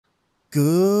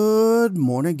Good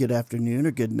morning, good afternoon,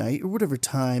 or good night, or whatever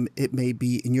time it may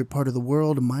be in your part of the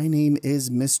world. My name is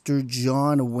Mr.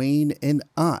 John Wayne, and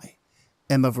I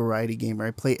am a variety gamer.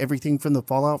 I play everything from the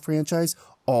Fallout franchise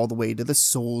all the way to the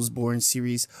Soulsborne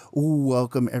series.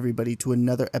 Welcome, everybody, to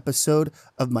another episode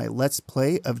of my Let's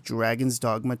Play of Dragon's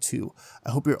Dogma 2.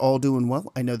 I hope you're all doing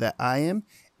well. I know that I am,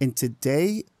 and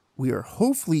today we are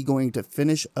hopefully going to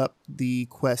finish up the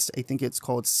quest. I think it's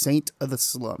called Saint of the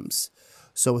Slums.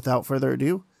 So without further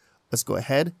ado, let's go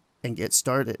ahead and get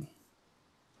started.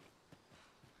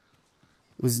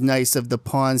 It was nice of the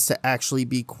pawns to actually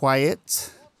be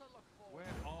quiet. Where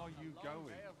are you going?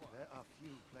 There are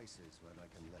few places where I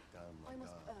can let down my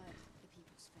guard. The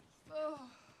people's faith.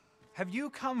 Have you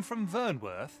come from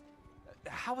Vernworth?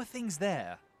 How are things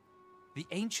there? The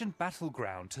ancient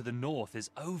battleground to the north is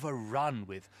overrun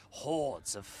with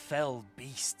hordes of fell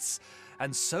beasts,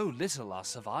 and so little are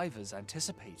survivors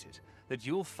anticipated that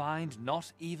you'll find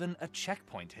not even a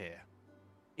checkpoint here.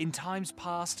 In times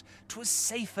past, 'twas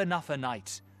safe enough a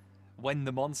night, when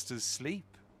the monsters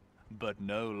sleep, but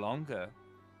no longer.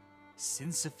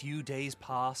 Since a few days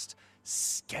past,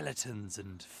 skeletons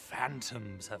and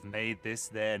phantoms have made this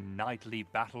their nightly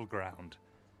battleground.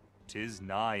 'Tis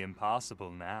nigh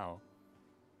impassable now.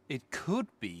 It could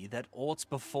be that aught's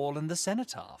befallen the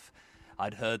cenotaph.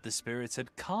 I'd heard the spirits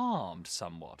had calmed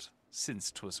somewhat since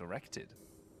 'twas erected.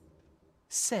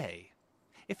 Say,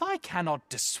 if I cannot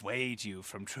dissuade you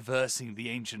from traversing the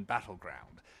ancient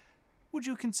battleground, would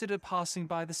you consider passing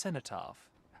by the cenotaph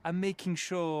and making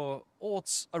sure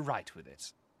aught's aright with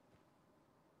it?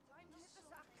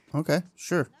 Okay,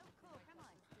 sure.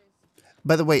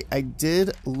 By the way, I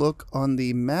did look on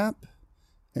the map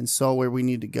and saw where we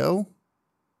need to go.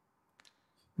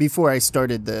 Before I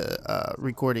started the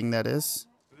recording, that is.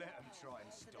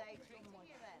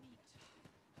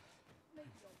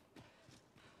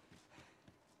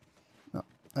 No,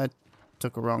 I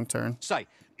took a wrong turn. Say,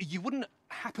 you wouldn't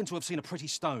happen to have seen a pretty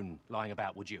stone lying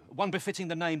about, would you? One befitting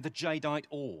the name the Jadeite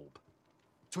Orb.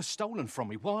 'Twas stolen from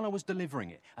me while I was delivering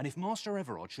it, and if Master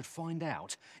Everard should find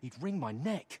out, he'd wring my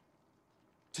neck.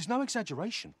 'Tis no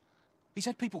exaggeration. He's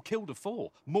had people killed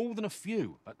afore, more than a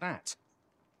few at that.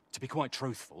 To be quite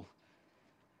truthful,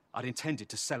 I'd intended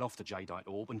to sell off the Jadeite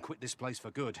Orb and quit this place for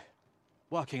good.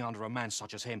 Working under a man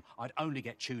such as him, I'd only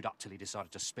get chewed up till he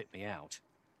decided to spit me out.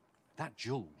 That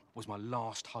jewel was my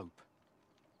last hope.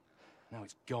 Now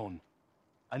it's gone.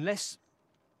 Unless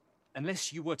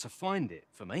you were to find it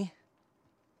for me.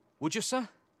 Would you, sir?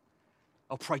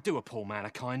 Oh, pray do a poor man a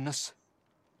kindness.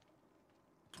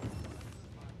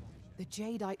 The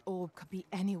Jadeite Orb could be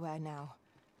anywhere now.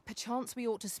 Perchance we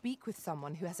ought to speak with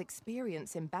someone who has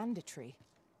experience in banditry.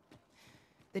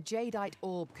 The Jadeite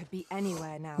Orb could be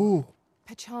anywhere now. Ooh.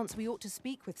 Perchance we ought to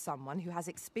speak with someone who has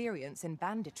experience in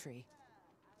banditry.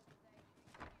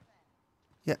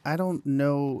 Yeah, I don't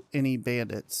know any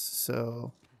bandits,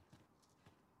 so...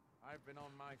 I've been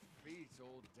on my feet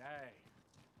all day.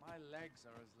 My legs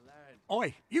are as lead.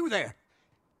 Oi, you there!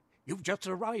 You've just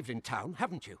arrived in town,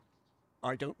 haven't you?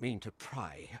 I don't mean to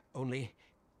pry, only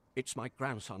it's my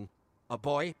grandson, a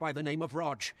boy by the name of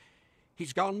Rog.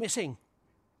 He's gone missing.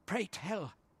 Pray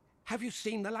tell, have you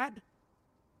seen the lad?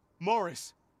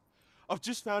 Morris, I've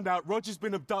just found out Roger's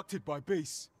been abducted by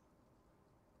beasts.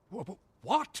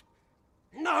 What?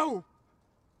 No!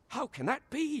 How can that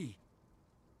be?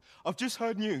 I've just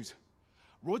heard news.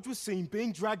 Rog was seen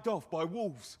being dragged off by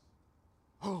wolves.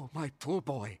 Oh, my poor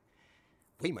boy.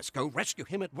 We must go rescue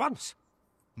him at once.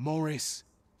 Morris,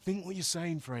 think what you're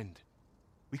saying, friend.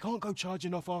 We can't go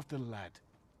charging off after the lad.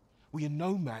 We are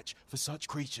no match for such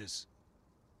creatures.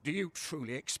 Do you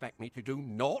truly expect me to do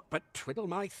naught but twiddle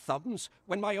my thumbs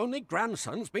when my only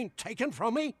grandson's been taken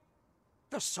from me?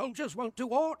 The soldiers won't do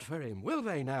aught for him, will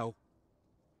they now?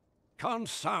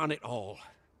 Concern it all.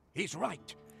 He's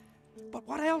right. But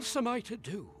what else am I to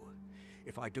do?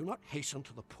 If I do not hasten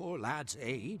to the poor lad's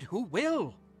aid, who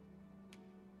will?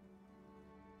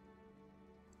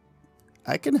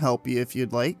 I can help you if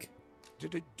you'd like.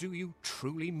 Do you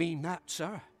truly mean that,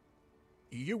 sir?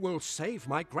 You will save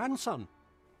my grandson.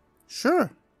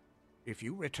 Sure. If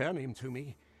you return him to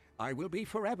me, I will be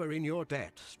forever in your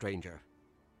debt, stranger.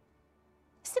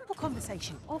 Simple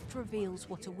conversation oft reveals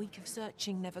what a week of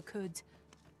searching never could.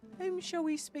 Whom shall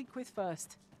we speak with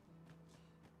first?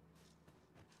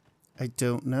 I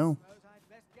don't know.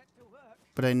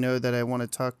 But I know that I want to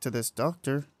talk to this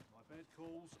doctor. My bed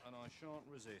calls and I shan't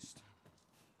resist.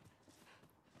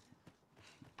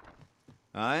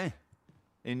 Aye?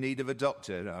 In need of a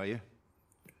doctor, are you?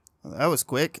 Well, that was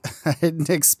quick. I didn't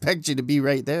expect you to be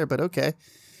right there, but okay.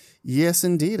 Yes,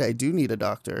 indeed, I do need a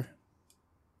doctor.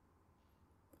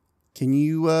 Can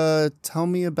you tell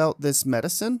me about this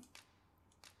medicine?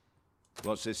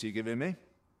 What's this you're giving me?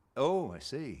 Oh, I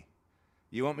see.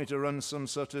 You want me to run some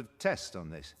sort of test on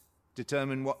this?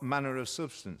 Determine what manner of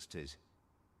substance 'tis?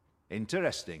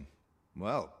 Interesting.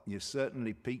 Well, you've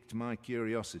certainly piqued my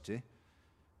curiosity.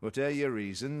 Whatever your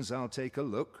reasons, I'll take a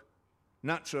look.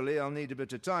 Naturally, I'll need a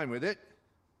bit of time with it.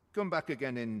 Come back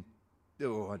again in,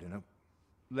 oh, I don't know,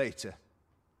 later.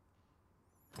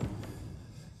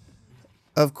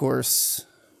 Of course.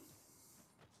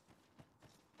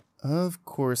 Of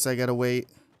course, I gotta wait.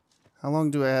 How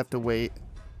long do I have to wait?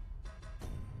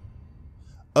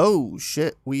 Oh,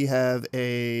 shit. We have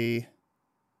a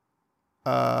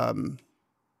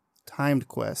timed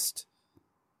quest.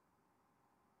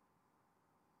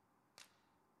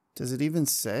 Does it even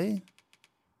say?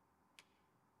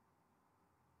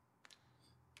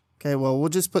 Okay, well, we'll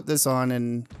just put this on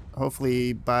and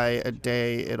hopefully by a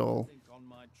day it'll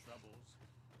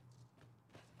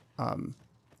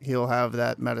he'll have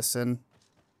that medicine.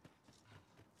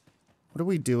 What are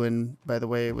we doing, by the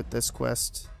way, with this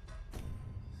quest?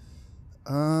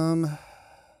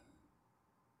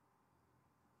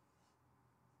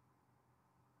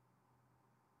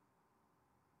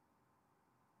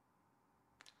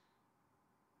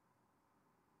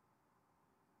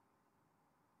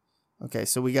 Okay,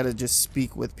 so we gotta just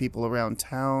speak with people around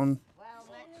town.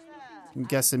 I'm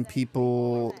guessing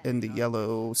people in the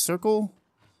yellow circle.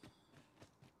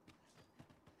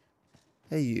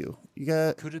 Hey, you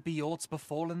got... Could it be aught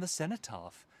befallen the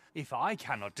cenotaph? If I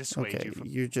cannot dissuade Okay, you from...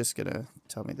 you're just gonna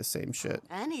tell me the same shit.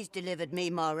 And he's delivered me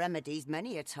my remedies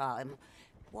many a time.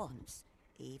 Once,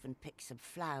 he even picked some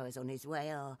flowers on his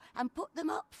way and put them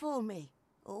up for me.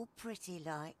 All pretty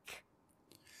like.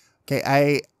 Okay,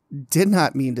 I did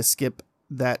not mean to skip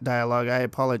that dialogue. I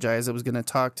apologize. I was gonna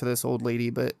talk to this old lady,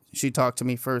 but she talked to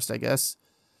me first, I guess.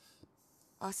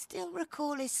 I still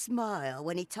recall his smile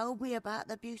when he told me about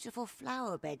the beautiful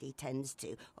flower bed he tends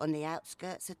to on the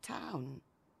outskirts of town.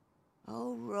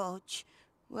 Oh, Rog,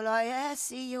 will I e'er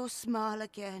see your smile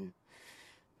again?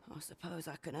 I suppose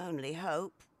I can only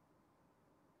hope.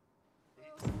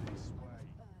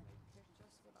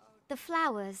 The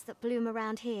flowers that bloom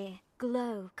around here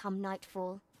glow come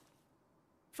nightfall.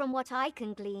 From what I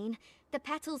can glean, the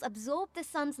petals absorb the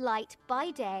sun's light by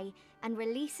day and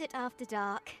release it after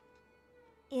dark.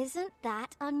 Isn't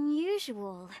that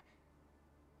unusual?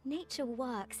 Nature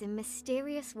works in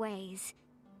mysterious ways.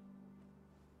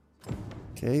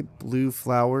 Okay, blue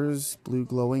flowers, blue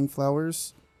glowing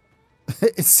flowers.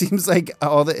 It seems like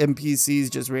all the NPCs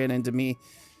just ran into me.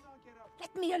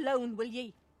 Let me alone, will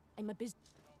ye? I'm a business.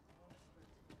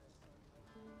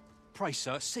 Pray,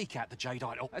 sir, seek out the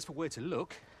jadeite. Oh, as for where to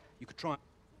look, you could try...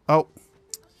 Oh.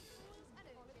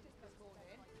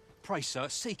 Pray, sir,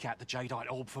 seek out the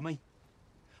jadeite orb for me.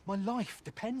 My life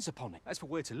depends upon it. As for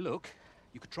where to look,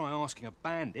 you could try asking a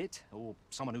bandit, or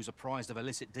someone who's apprised of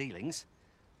illicit dealings.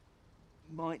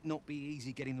 Might not be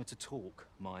easy getting them to talk,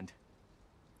 mind.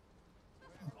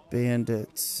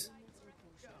 Bandits.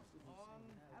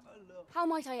 How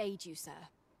might I aid you, sir?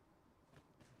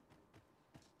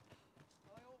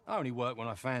 I only work when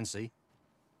I fancy.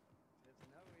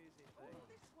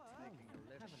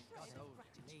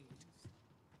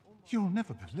 You'll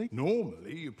never believe.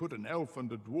 Normally, you put an elf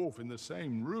and a dwarf in the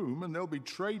same room and they'll be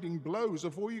trading blows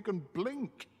before you can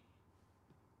blink.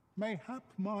 Mayhap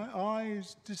my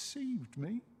eyes deceived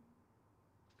me.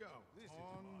 Go.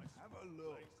 Have a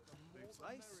look.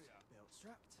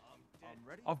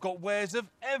 I've got wares of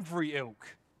every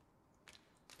ilk.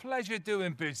 Pleasure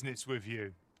doing business with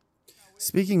you.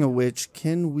 Speaking of which,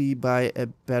 can we buy a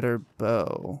better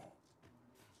bow?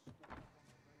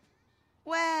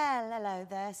 Well, hello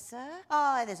there, sir.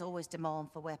 Oh, there's always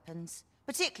demand for weapons,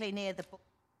 particularly near the...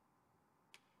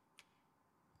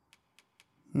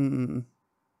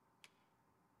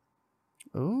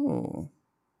 Oh.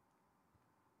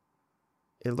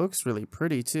 It looks really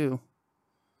pretty, too.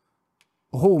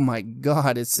 Oh my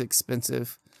god, it's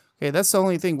expensive. Okay, that's the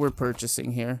only thing we're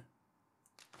purchasing here.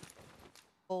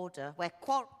 Order where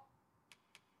quarrels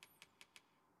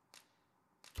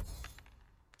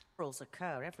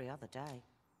occur every other day.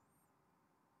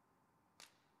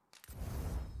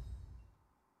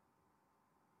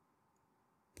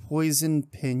 Poison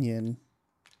pinion.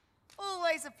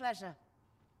 Always a pleasure.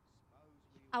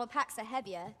 Our packs are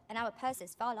heavier and our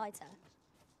purses far lighter.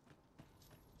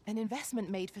 An investment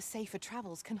made for safer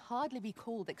travels can hardly be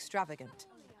called extravagant.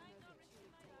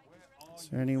 Is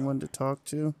there anyone to talk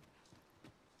to?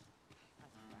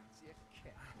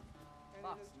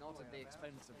 But not at the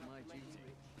expense of my duty.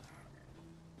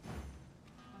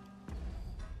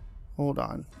 Hold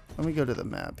on. Let me go to the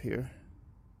map here.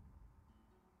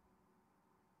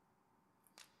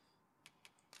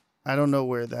 I don't know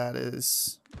where that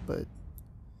is, but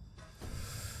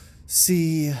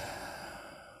see.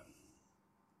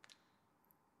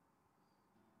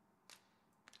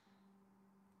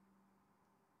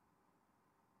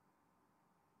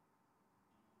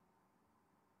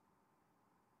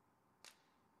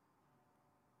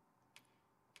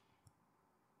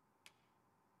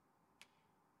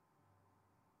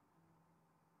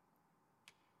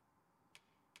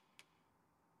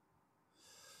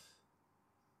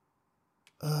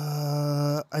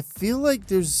 I feel like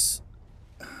there's...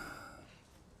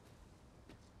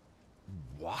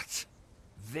 What?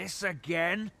 This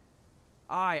again?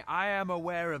 I am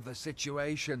aware of the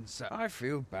situation, sir. I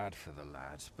feel bad for the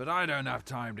lad, but I don't have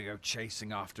time to go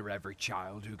chasing after every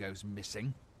child who goes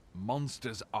missing.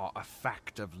 Monsters are a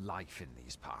fact of life in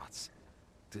these parts.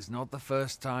 'Tis not the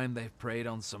first time they've preyed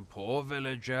on some poor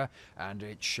villager, and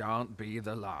it shan't be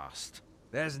the last.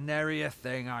 There's nary a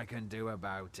thing I can do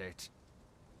about it.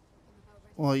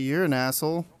 Well, you're an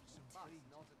asshole.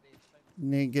 You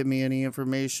didn't give me any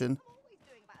information.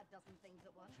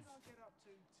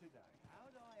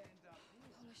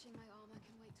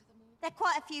 There are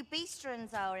quite a few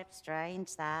beastrons are. It's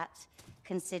strange that,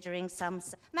 considering some...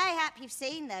 Mayhap you've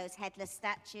seen those headless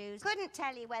statues. Couldn't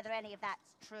tell you whether any of that's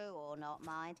true or not,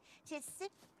 mind. 'Tis...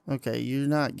 Okay, you're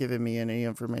not giving me any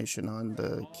information on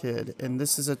the kid, and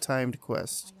this is a timed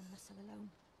quest.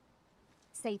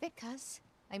 Save it, cuz.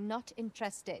 I'm not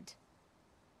interested.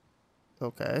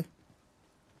 Okay.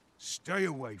 Stay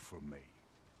away from me.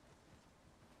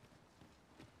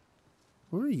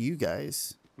 Who are you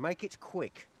guys? Make it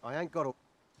quick. I ain't got a...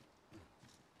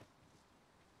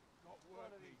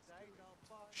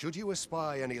 Should you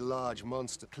espy any large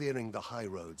monster, clearing the high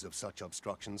roads of such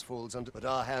obstructions falls under... But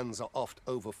our hands are oft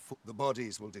overfull. The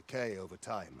bodies will decay over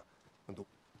time. And the...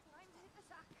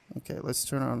 Okay, let's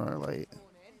turn on our light.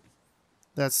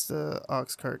 That's the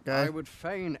ox cart guy. I would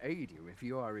fain aid you if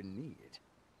you are in need.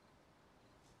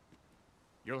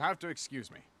 You'll have to excuse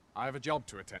me. I have a job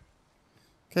to attend.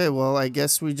 Okay, well, I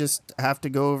guess we just have to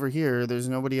go over here. There's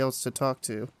nobody else to talk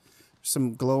to.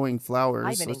 Some glowing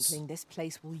flowers. I've an inkling this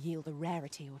place will yield a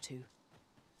rarity or two.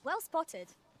 Well spotted.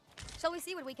 Shall we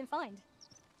see what we can find?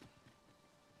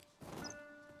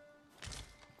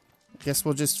 Guess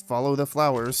we'll just follow the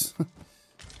flowers.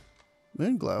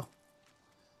 Moonglow.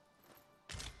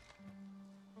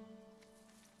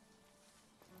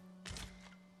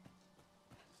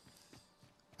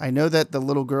 I know that the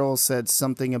little girl said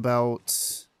something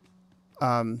about,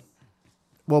 well,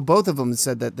 both of them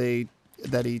said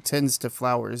that he tends to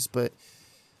flowers, but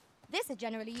This is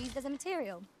generally used as a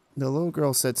material. the little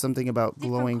girl said something about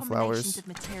glowing flowers.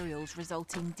 Different combinations of materials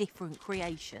result in different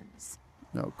creations.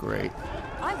 No, great.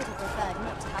 I would have preferred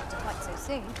not to have to quite so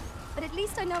soon, but at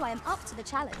least I know I am up to the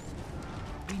challenge.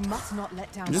 We must not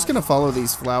let down. I'm just gonna follow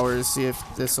these flowers, see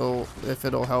if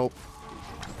it'll help.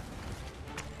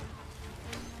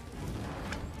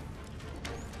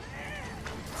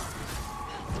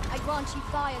 I grant you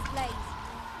fire's blaze.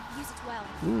 Use it well.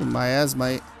 Ooh,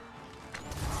 miasmite.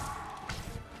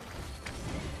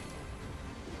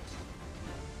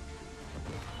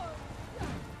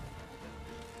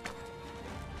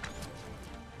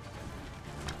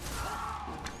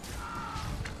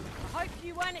 I hope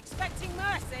you weren't expecting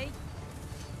mercy.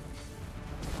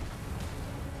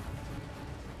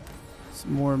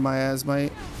 Some more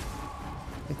miasmite,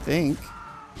 I think.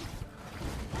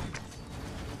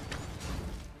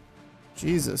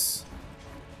 Jesus.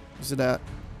 Where's it at?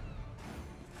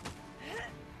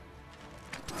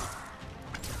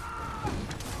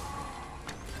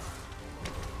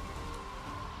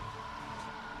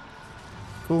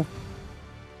 Cool.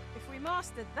 If we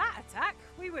mastered that attack,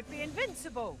 we would be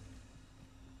invincible.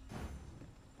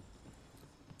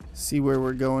 See where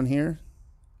we're going here?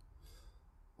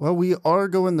 Well, we are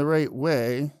going the right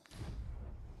way.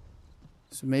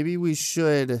 So maybe we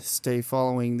should stay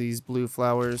following these blue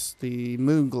flowers. The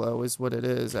Moonglow is what it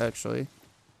is, actually.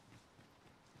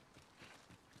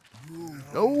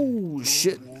 Oh,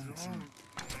 shit.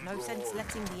 No sense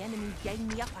letting the enemy gain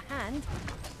the upper hand.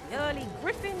 The early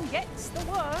griffin gets the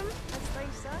worm, as they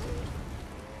say.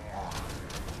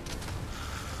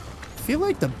 I feel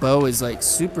like the bow is like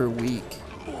super weak.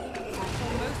 Our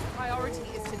foremost priority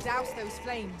is to douse those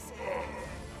flames.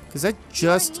 Because I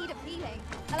just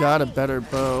got a better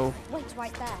bow. Wait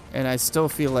right there. And I still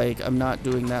feel like I'm not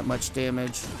doing that much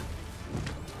damage.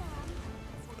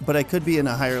 But I could be in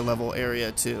a higher level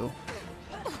area too.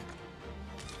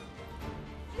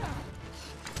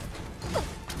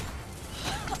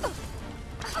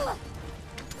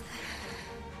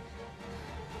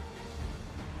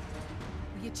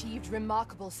 We achieved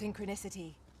remarkable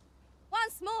synchronicity.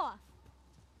 Once once more.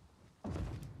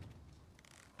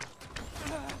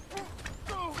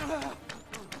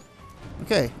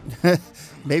 Okay.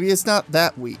 Maybe it's not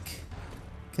that weak,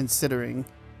 considering.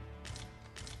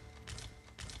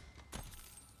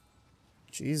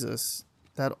 Jesus.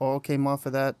 That all came off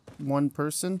of that one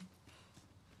person?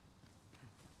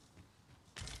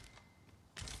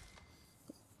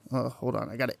 Oh, hold on.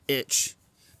 I got an itch.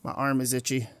 My arm is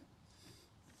itchy.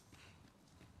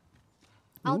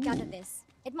 I'll gather this.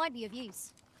 It might be of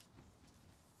use.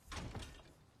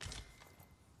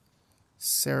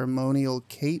 Ceremonial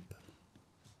cape.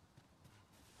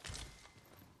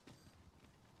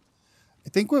 I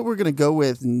think what we're going to go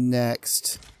with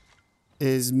next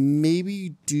is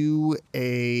maybe do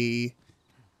a...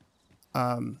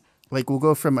 like, we'll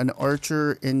go from an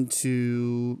archer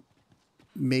into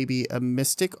maybe a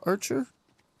mystic archer.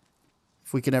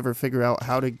 If we can ever figure out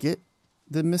how to get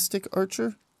the mystic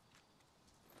archer.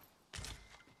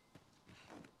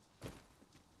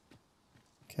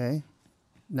 Okay.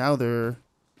 Now you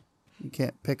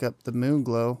can't pick up the moon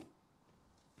glow.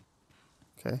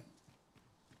 Okay.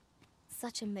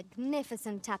 Such a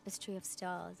magnificent tapestry of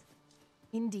stars.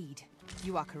 Indeed,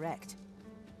 you are correct.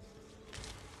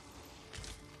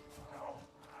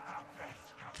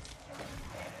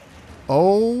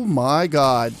 Oh my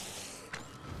god.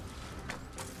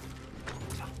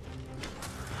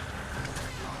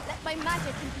 Let my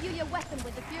magic imbue your weapon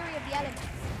with the fury of the elements.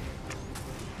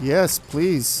 Yes,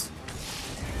 please.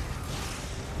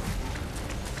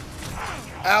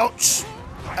 Ouch!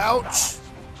 Ouch!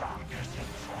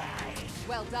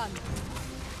 Well done.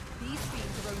 These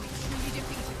fiends are only truly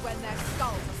defeated when their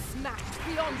skulls are smashed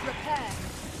beyond repair.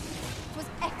 It was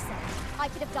excellent. I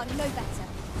could have done no better.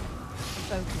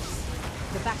 Focus.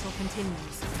 The battle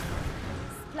continues.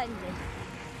 Splendid.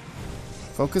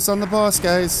 Focus on the boss,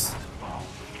 guys.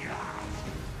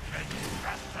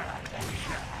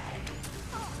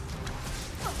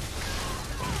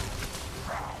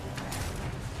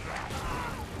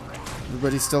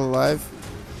 Everybody still alive?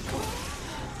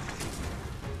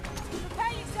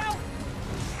 Prepare yourself!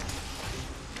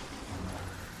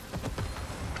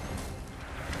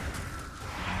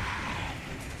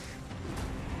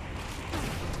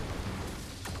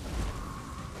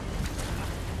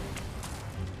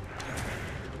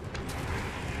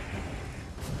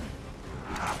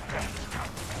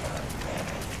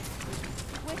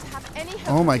 We're to have any hope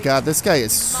Oh my of god, this guy is we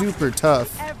must super use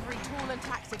tough. every tool and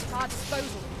tactic at our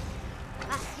disposal.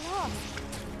 At last,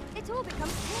 it all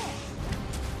becomes clear.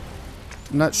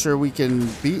 I'm not sure we can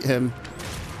beat him.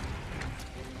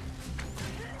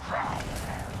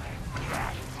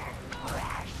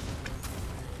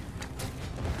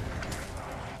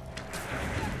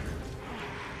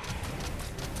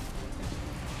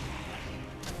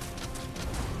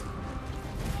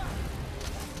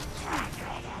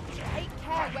 Take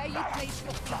care where you place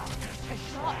your feet. A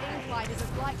sharp incline is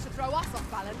as like to throw us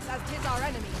off balance as 'tis our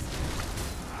enemies.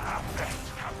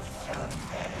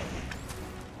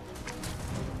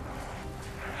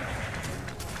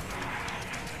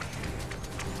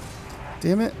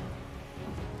 Damn it.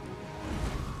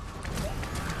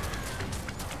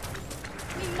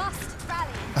 We must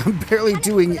rally. I'm barely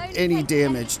doing any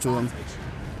damage to him.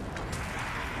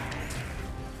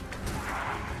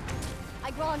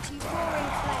 I grant you roaring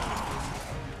flame.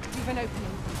 You've an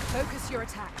opening. Focus your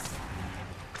attacks.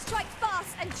 Strike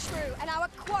fast and true, and our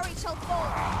quarry shall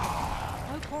fall.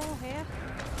 No quarrel here.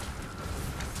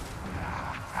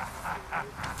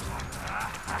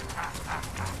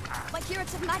 My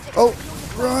curative magic. Oh, is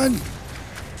at your run!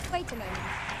 disposal. Wait a moment.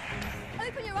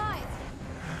 Open your eyes.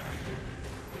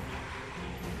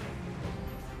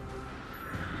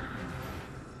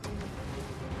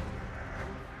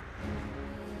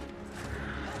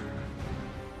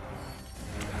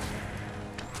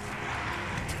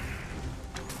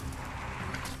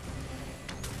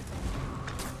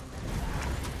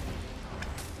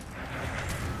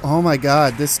 Oh my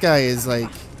god, this guy is like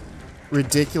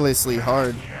ridiculously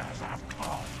hard.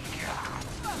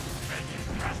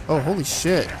 Oh, holy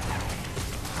shit.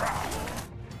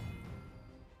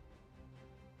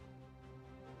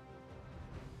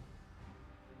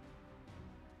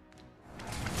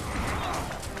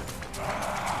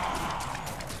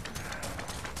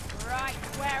 Right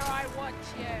where I want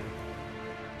you.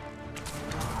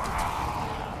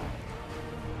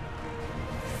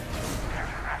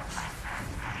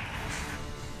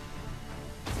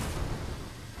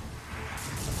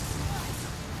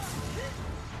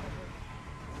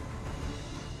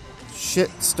 Shit,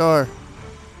 Star.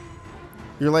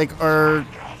 You're like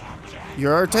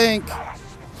you're our tank.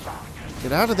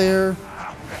 Get out of there.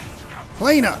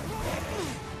 Helena!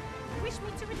 You wish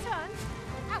me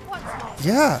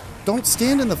Yeah, don't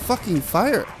stand in the fucking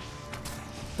fire.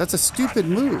 That's a stupid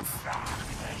move.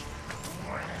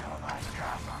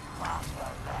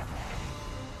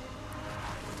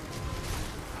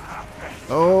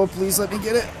 Oh, please let me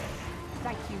get it.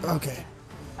 Thank you. Okay.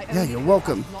 Yeah, you're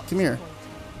welcome. Come here.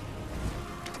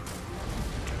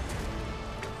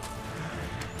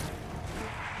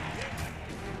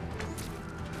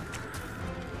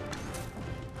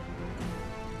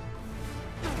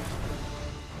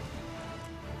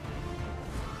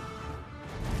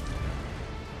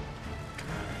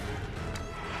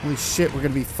 Holy shit, we're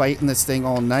gonna be fighting this thing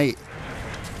all night.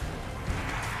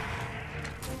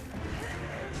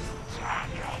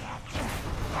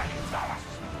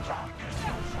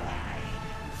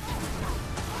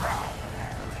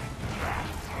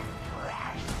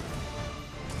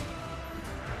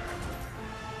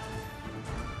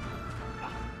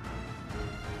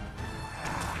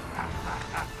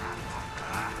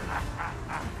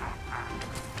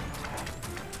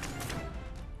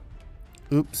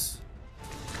 Oops.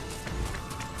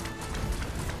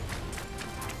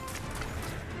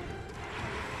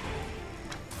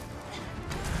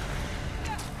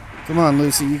 Come on,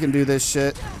 Lucy, you can do this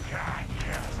shit.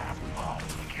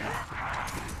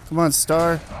 Come on,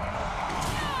 Star.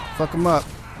 Fuck him up.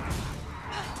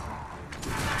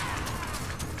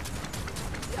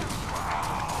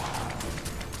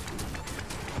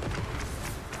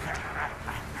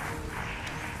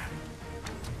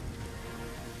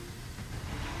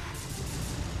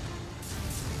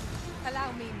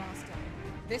 Allow me, Master.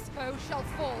 This foe shall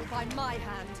fall by my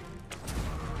hand.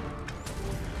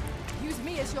 Use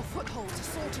me as your foothold to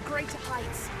soar to greater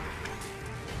heights.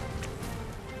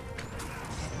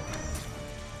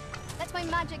 Let my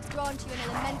magics grant you an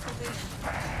elemental boost.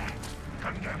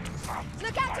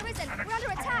 Look out, Arisen! We're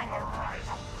under attack!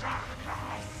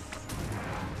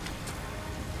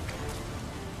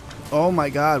 Oh my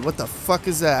god, what the fuck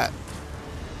is that?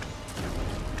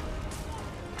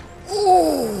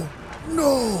 Oh,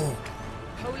 no!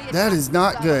 That is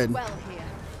not good. Well here.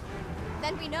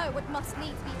 Then we know what must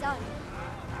needs be done.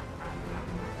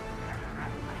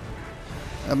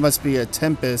 That must be a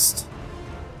Tempest.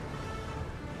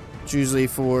 It's usually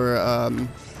for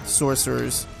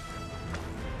sorcerers.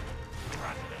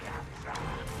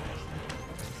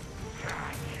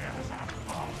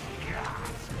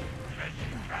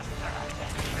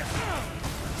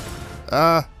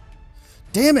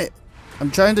 Damn it! I'm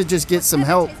trying to just get some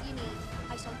help.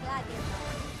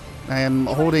 I am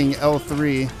holding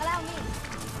L3. Allow me.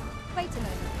 Wait a moment.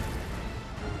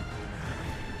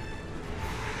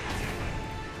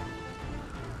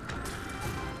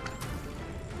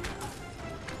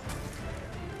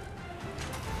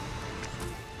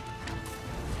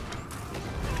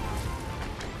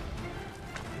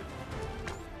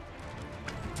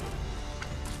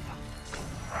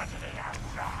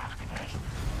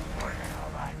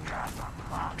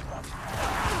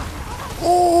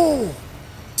 Oh!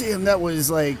 Damn, that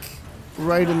was like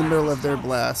right in the middle of their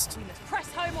blast. We must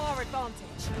press home our advantage.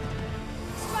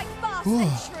 Strike fast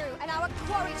and true, and our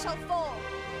quarry shall fall.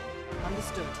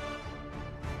 Understood.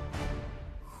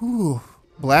 Whew.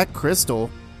 Black crystal.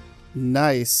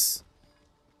 Nice.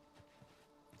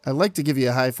 I'd like to give you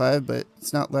a high five, but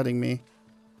it's not letting me.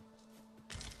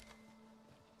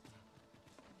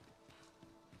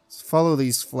 Let's follow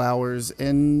these flowers,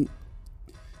 and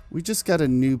we just got a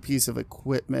new piece of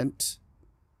equipment.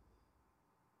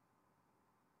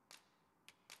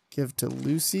 Give to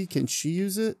Lucy. Can she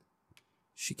use it?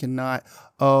 She cannot.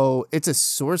 Oh, it's a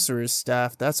sorcerer's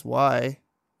staff. That's why.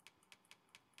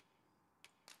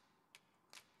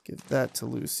 Give that to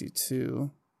Lucy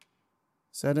too.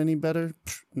 Is that any better?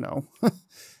 No.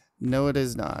 No, it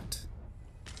is not.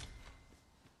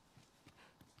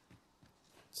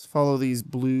 Let's follow these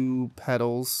blue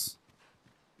petals.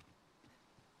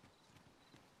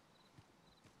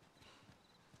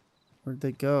 Where'd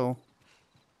they go?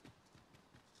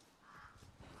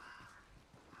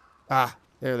 Ah,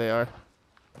 there they are.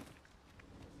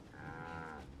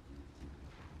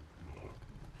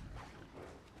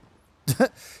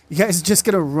 You guys just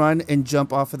gonna run and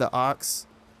jump off of the ox?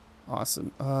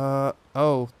 Awesome.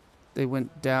 Oh, they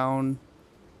went down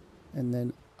and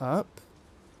then up?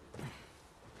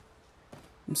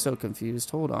 I'm so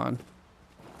confused. Hold on.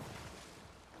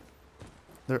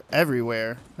 They're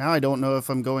everywhere. Now I don't know if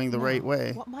I'm going the right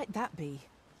way. What might that be?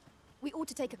 We ought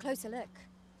to take a closer look.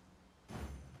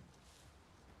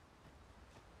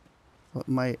 What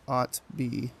might ought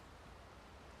be?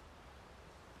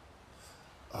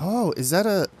 Oh, is that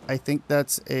a... I think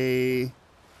that's a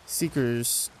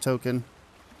Seeker's token.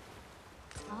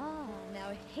 Ah,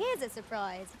 now here's a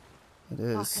surprise.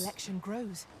 It Our is. collection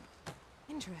grows.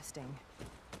 Interesting.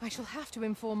 I shall have to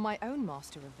inform my own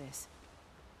master of this.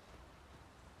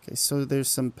 Okay, so there's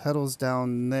some petals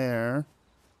down there.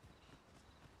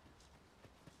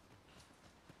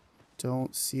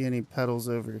 Don't see any petals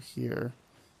over here.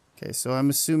 Okay, so I'm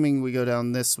assuming we go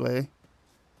down this way.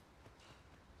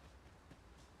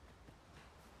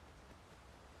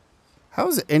 How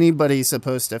is anybody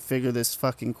supposed to figure this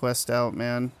fucking quest out,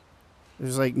 man?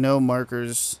 There's like no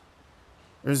markers.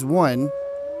 There's one.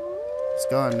 It's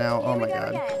gone now. Oh my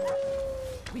god.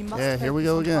 Yeah, here we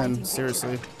go again.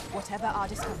 Seriously. Whatever our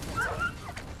discomfort.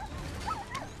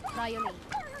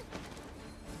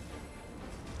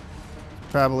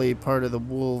 Probably part of the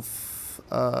wolf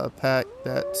pack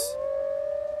that...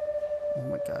 Oh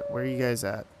my god, where are you guys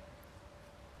at?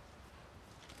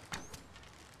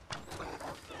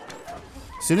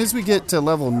 As soon as we get to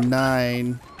level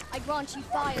 9 I grant you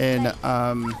fire and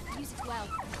use it well.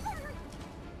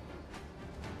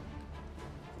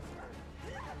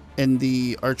 in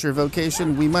the archer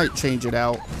vocation, we might change it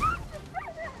out.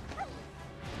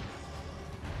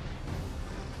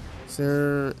 Is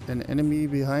there an enemy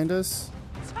behind us?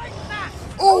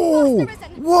 Oh!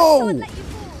 Whoa!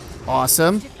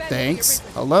 Awesome. Thanks.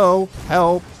 Hello.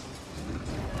 Help.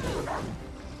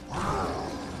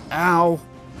 Ow.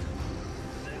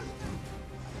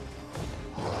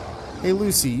 Hey,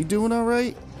 Lucy, you doing all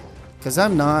right? Because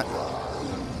I'm not.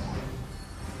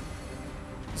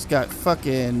 Just got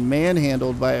fucking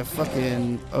manhandled by a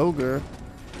fucking ogre.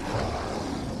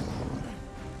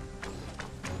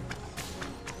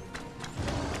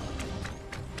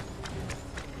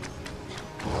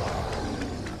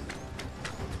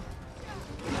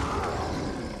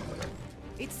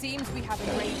 It seems we have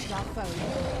enraged our foe.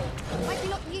 Might we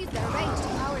not use their rage to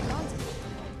our advantage?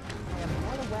 I am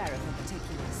well aware of the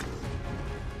particulars.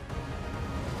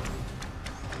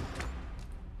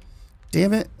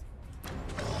 Damn it.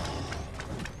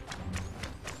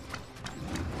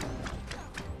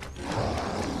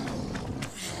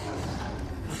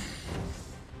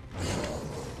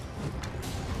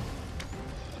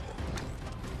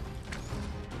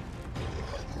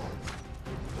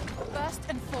 First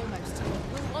and foremost,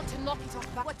 we'll want to knock it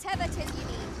off back. Whatever it is you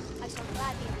need, I shall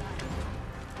gladly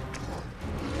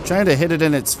oblige. Trying to hit it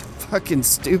in its fucking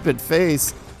stupid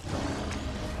face.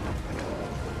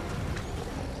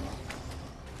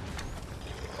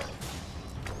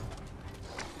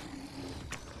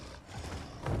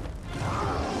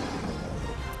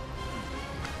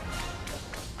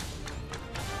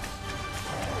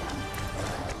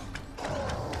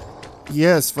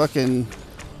 Yes, fucking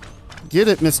get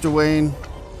it, Mr. Wayne.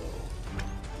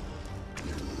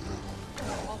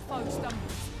 Our foe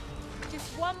stumbles.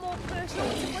 Just one more push on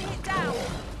to bring it down.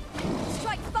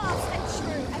 Strike fast and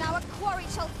true, and our quarry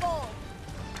shall fall.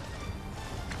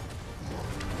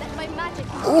 Let my magic.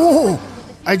 Oh!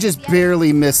 I just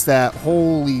barely missed that.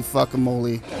 Holy fucking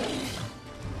moly.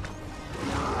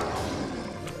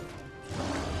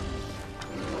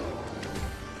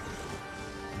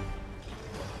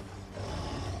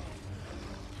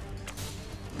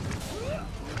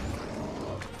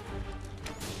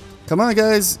 Come on,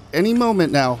 guys. Any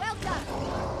moment now.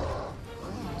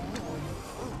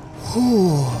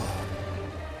 Whew.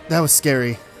 That was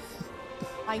scary.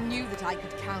 I knew that I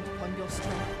could count upon your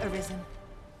strength, Arisen.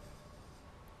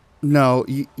 No,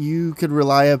 you could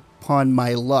rely upon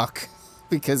my luck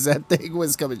because that thing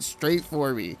was coming straight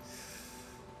for me.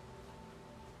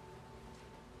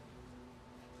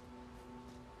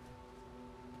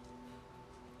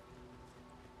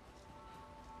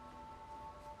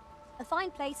 A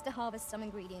fine place to harvest some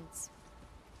ingredients.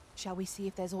 Shall we see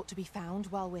if there's aught to be found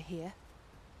while we're here?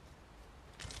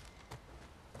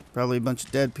 Probably a bunch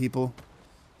of dead people.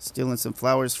 Stealing some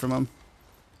flowers from them.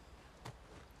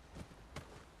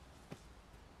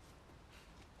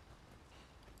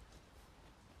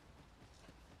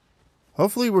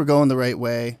 Hopefully we're going the right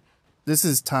way. This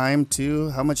is time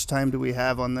too. How much time do we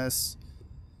have on this?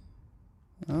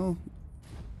 Well,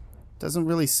 doesn't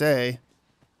really say.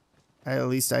 At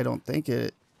least I don't think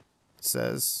it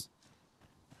says.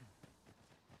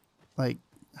 Like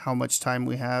how much time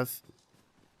we have.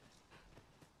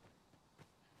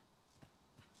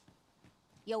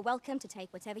 You're welcome to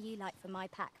take whatever you like from my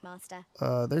pack, Master.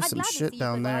 There's some shit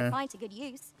down there. I find to good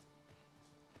use.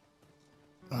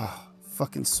 Oh,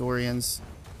 fucking Saurians.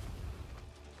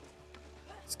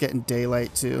 It's getting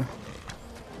daylight too.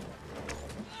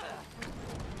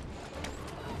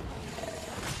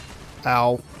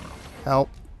 Ow. Help.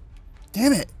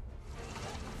 Damn it.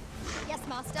 Yes,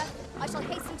 Master. I shall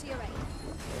hasten to your aid.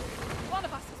 One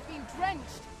of us has been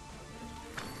drenched.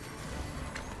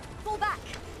 Fall back,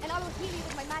 and I will heal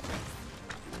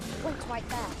right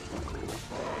there.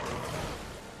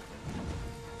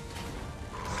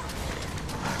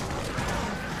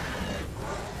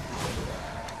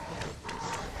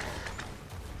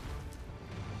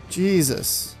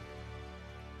 Jesus.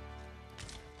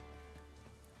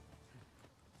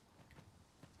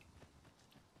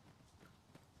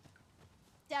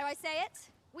 Dare I say it?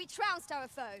 We trounced our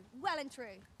foe, well and true.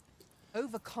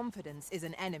 Overconfidence is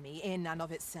an enemy in and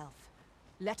of itself.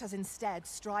 Let us instead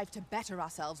strive to better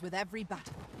ourselves with every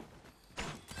battle.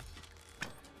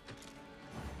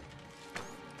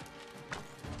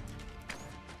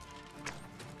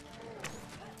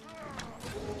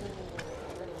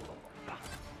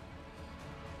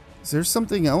 Is there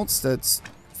something else that's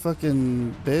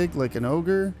fucking big, like an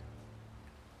ogre?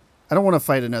 I don't want to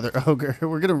fight another ogre.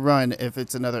 We're gonna run if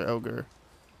it's another ogre.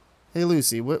 Hey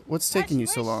Lucy, what's taking you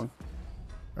so long?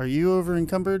 Are you over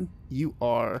encumbered? You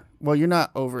are. Well, you're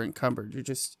not over encumbered. You're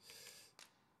just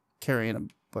carrying a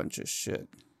bunch of shit.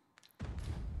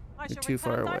 You're too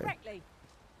far away. Directly.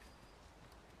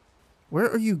 Where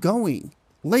are you going?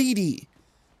 Lady!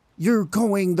 You're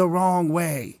going the wrong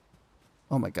way.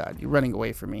 Oh my god, you're running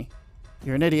away from me.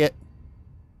 You're an idiot.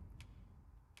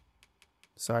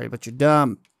 Sorry, but you're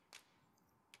dumb.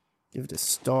 Give it a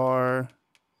star.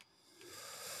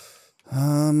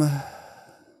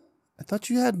 I thought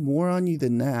you had more on you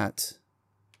than that.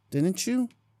 Didn't you?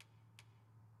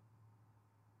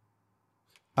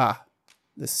 Ah,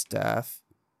 the staff.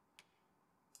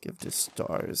 Give it a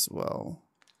star as well.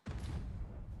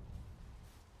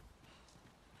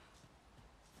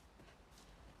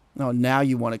 Oh, now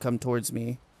you want to come towards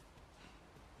me.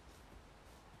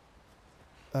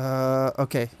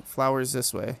 Okay. Flowers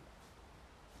this way.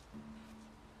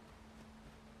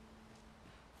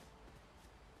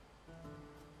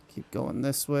 Keep going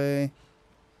this way.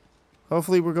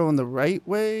 Hopefully we're going the right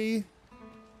way.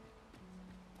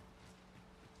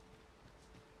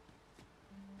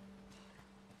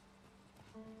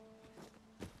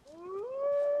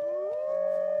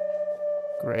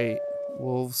 Great.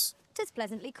 Wolves. Tis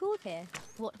pleasantly cool here.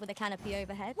 What with a canopy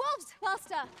overhead? Wolves,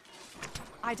 Master!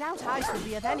 I doubt ice would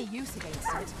be of any use against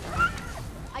it.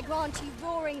 I grant you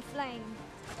roaring flame.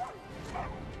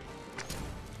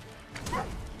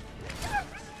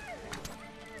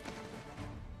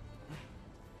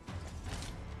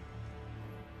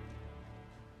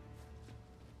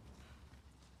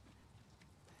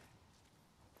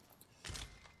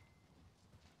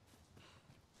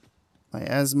 My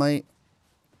Asmite.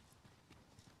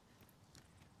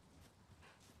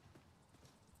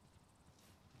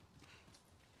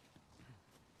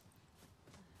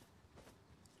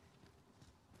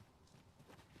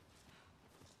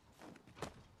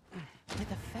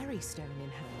 With a ferry stone in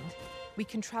hand, we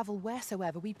can travel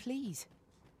wheresoever we please.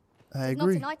 I It's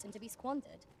agree. not an item to be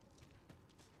squandered.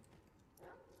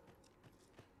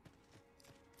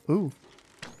 Ooh.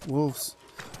 Wolves.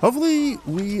 Hopefully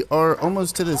we are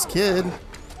almost to this kid.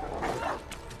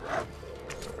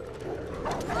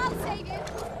 I'll save you.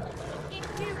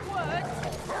 If you would.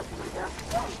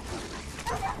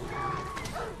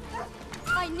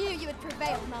 I knew you would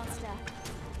prevail, Master.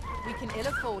 We can ill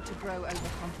afford to grow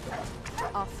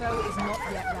overconfident. Our foe is not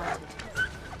yet routed.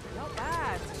 Not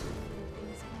bad.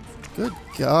 Good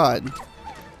God.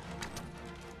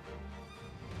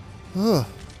 Ugh.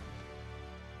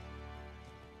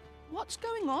 What's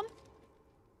going on?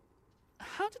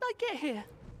 How did I get here?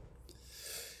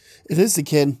 It is the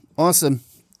kid. Awesome.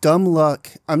 Dumb luck.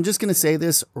 I'm just going to say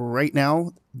this right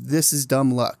now. This is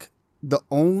dumb luck. The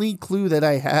only clue that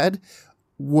I had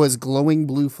was glowing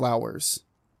blue flowers.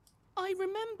 I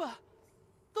remember.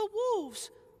 The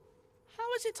wolves.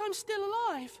 How is it I'm still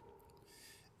alive?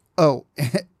 Oh,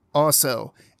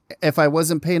 also, if I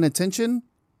wasn't paying attention,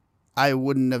 I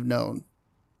wouldn't have known.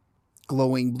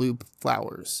 Glowing blue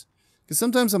flowers. Because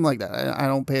sometimes I'm like that. I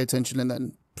don't pay attention and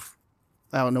then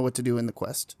I don't know what to do in the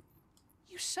quest.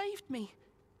 You saved me.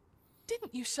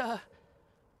 Didn't you, sir?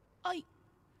 I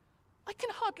can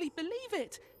hardly believe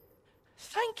it.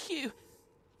 Thank you.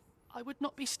 I would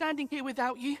not be standing here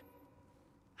without you.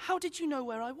 How did you know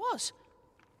where I was?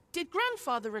 Did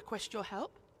Grandfather request your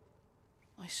help?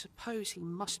 I suppose he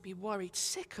must be worried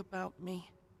sick about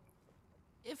me.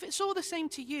 If it's all the same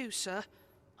to you, sir,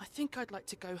 I think I'd like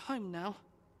to go home now.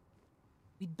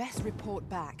 We'd best report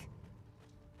back.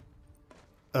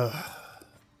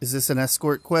 Is this an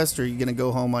escort quest or are you going to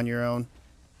go home on your own?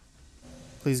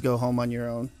 Please go home on your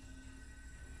own.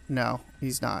 No,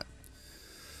 he's not.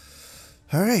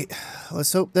 All right,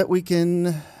 let's hope that we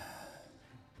can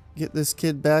get this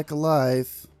kid back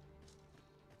alive.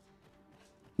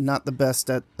 Not the best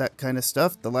at that kind of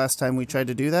stuff. The last time we tried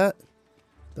to do that,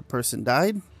 the person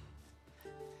died.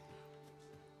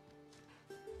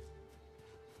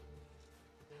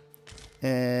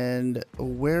 And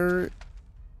where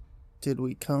did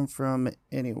we come from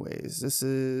anyways? This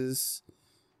is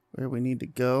where we need to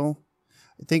go.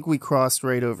 I think we crossed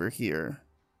right over here.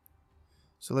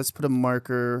 So let's put a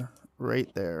marker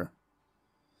right there.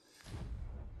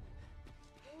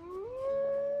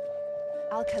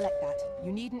 I'll collect that.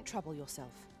 You needn't trouble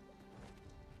yourself.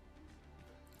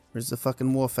 Where's the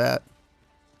fucking wolf at?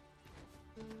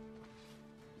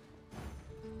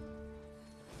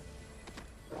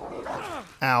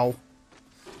 Ow.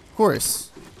 Of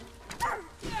course.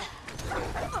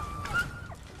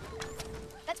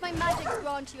 Let my magic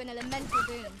grant you an elemental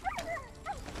boon.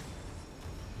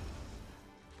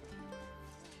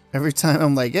 Every time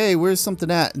I'm like, hey, where's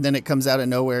something at? And then it comes out of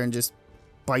nowhere and just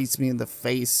bites me in the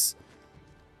face.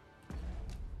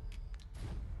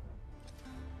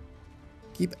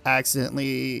 Keep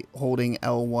accidentally holding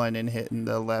L1 and hitting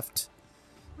the left.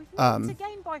 We've nothing to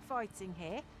gain by fighting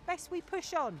here. Best we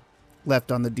push on.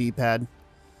 Left on the D-pad.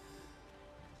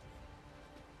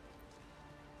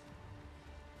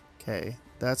 Okay,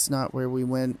 that's not where we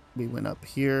went. We went up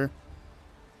here.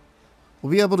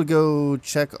 We'll be able to go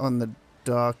check on the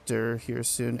doctor here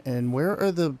soon. And where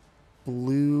are the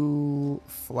blue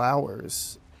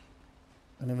flowers?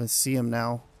 I don't even see them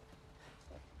now.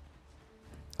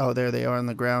 Oh, there they are on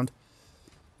the ground.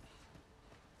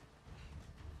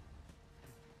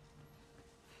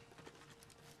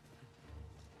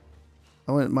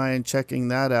 I wouldn't mind checking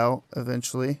that out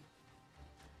eventually.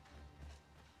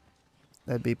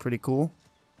 That'd be pretty cool.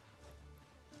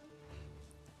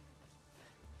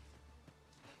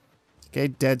 Okay,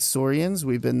 dead Saurians.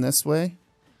 We've been this way.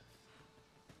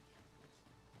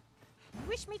 You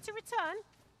wish me to return?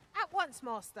 At once,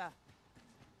 master.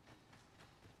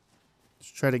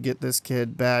 Let's try to get this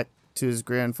kid back to his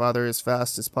grandfather as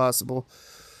fast as possible.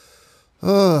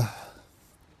 Ugh.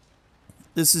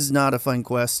 This is not a fun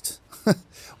quest.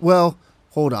 Well,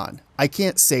 hold on. I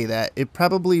can't say that. It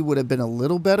probably would have been a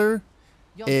little better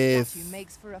Your statue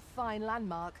makes for a fine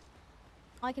landmark.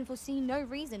 I can foresee no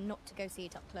reason not to go see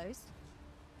it up close.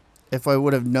 if I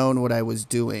would have known what I was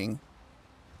doing.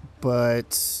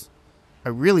 But I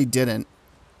really didn't.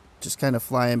 Just kind of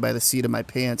flying by the seat of my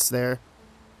pants there.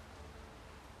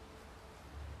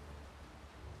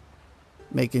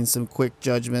 Making some quick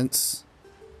judgments.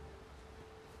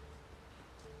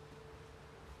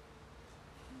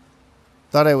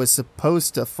 Thought I was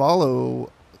supposed to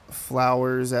follow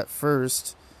flowers at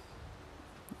first.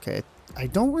 Okay, I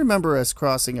don't remember us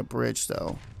crossing a bridge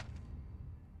though.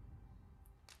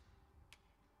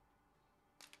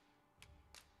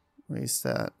 Erase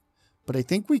that. But I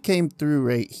think we came through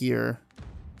right here.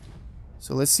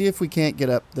 So let's see if we can't get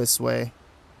up this way.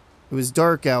 It was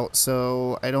dark out,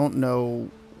 so I don't know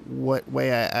what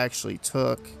way I actually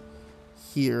took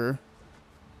here.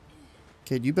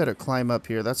 Kid, you better climb up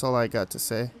here. That's all I got to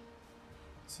say.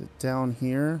 Is it down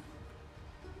here?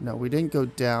 No, we didn't go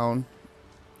down.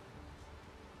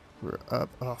 We're up.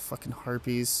 Oh, fucking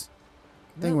harpies.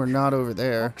 I think we're not over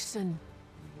there. Oxen.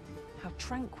 How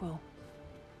tranquil.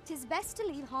 'Tis best to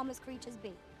leave harmless creatures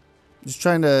be. Just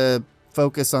trying to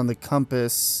focus on the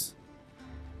compass.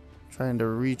 Trying to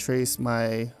retrace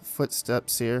my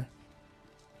footsteps here.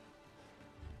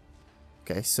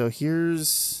 Okay, so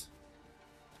here's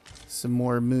some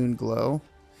more moon glow.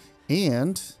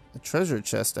 And a treasure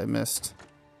chest I missed.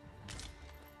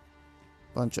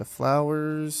 Bunch of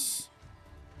flowers.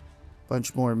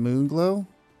 Bunch more moon glow.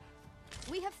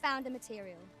 We have found a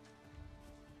material.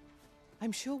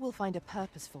 I'm sure we'll find a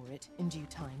purpose for it in due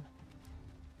time.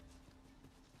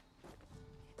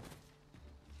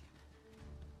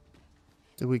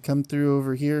 Did we come through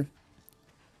over here?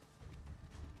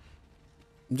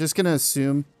 I'm just gonna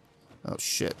assume. Oh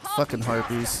shit, fucking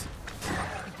harpies.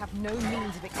 We have no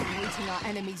means of exploiting our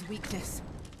enemy's weakness.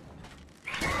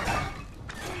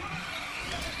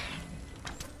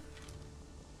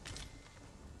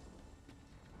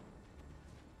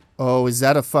 Oh, is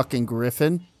that a fucking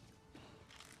griffin?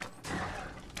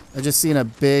 I just seen a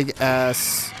big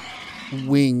ass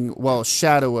wing, well,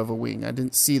 shadow of a wing. I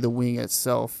didn't see the wing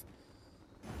itself.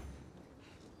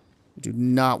 I do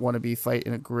not want to be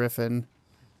fighting a griffin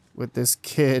with this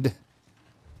kid.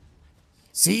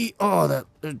 See? Oh,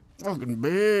 they're fucking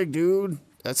big, dude.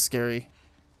 That's scary.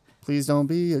 Please don't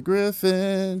be a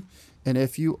griffin. And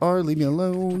if you are, leave me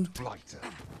alone.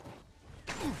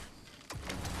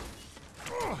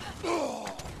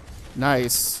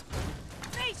 Nice.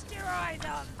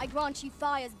 I grant you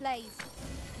fire's blaze.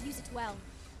 Use it well.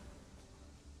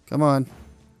 Come on.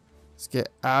 Let's get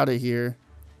out of here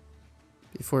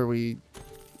before we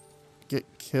get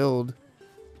killed.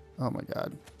 Oh my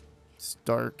god. It's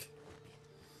dark.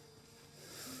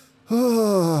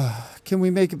 Can we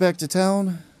make it back to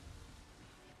town?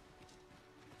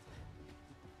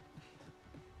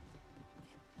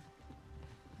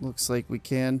 Looks like we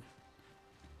can.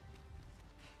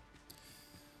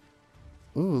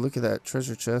 Ooh, look at that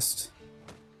treasure chest.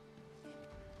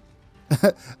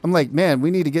 I'm like, man,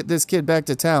 we need to get this kid back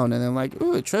to town. And I'm like,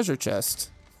 ooh, a treasure chest.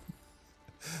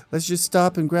 Let's just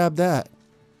stop and grab that.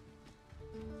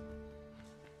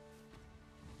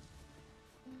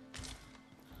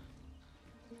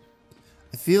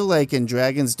 I feel like in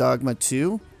Dragon's Dogma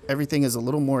 2, everything is a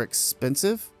little more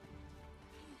expensive,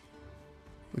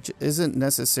 which isn't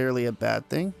necessarily a bad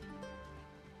thing.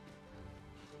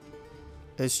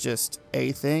 It's just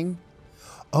a thing.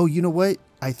 Oh, you know what?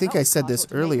 I think I said this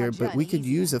earlier, but we could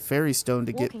use a fairy stone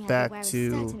to get back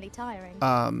to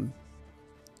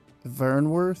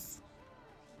Vernworth.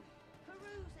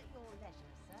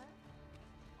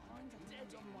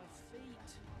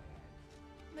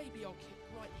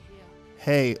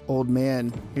 Hey, old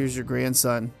man, here's your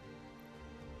grandson.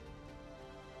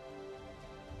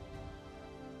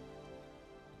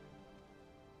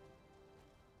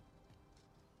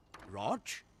 Rog?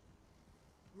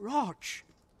 Rog,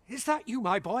 is that you,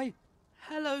 my boy?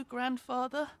 Hello,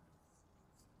 Grandfather.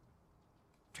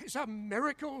 'Tis a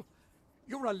miracle.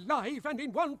 You're alive and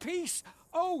in one piece.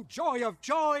 Oh, joy of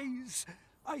joys!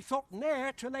 I thought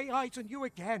ne'er to lay eyes on you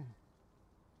again.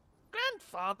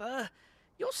 Grandfather,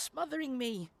 you're smothering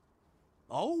me.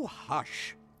 Oh,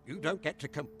 hush. You don't get to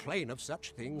complain of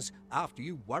such things after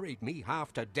you worried me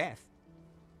half to death.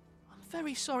 I'm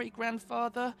very sorry,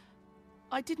 Grandfather.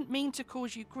 I didn't mean to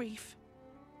cause you grief.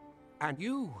 And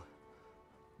you?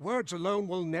 Words alone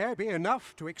will ne'er be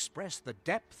enough to express the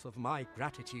depth of my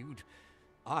gratitude.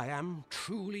 I am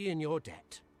truly in your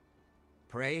debt.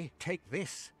 Pray, take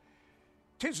this.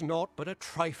 'Tis naught but a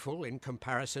trifle in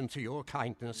comparison to your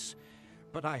kindness,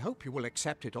 but I hope you will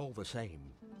accept it all the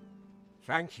same.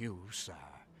 Thank you, sir.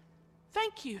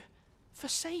 Thank you for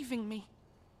saving me.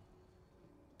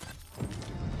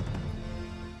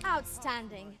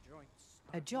 Outstanding.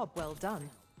 A job well done.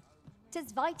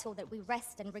 'Tis vital that we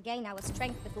rest and regain our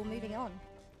strength before moving on.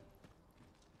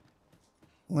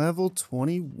 Level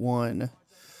 21.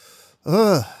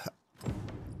 Ugh.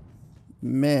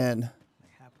 Man.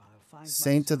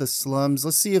 Saint of the slums.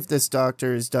 Let's see if this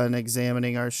doctor is done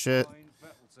examining our shit.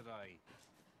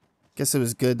 Guess it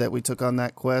was good that we took on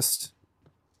that quest.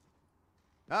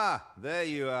 Ah, there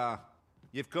you are.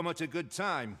 You've come at a good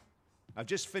time. I've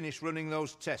just finished running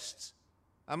those tests.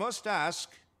 I must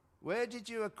ask, where did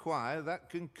you acquire that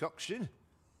concoction?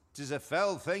 'Tis a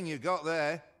fell thing you got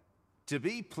there. To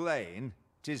be plain,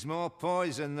 'tis more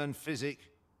poison than physic.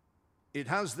 It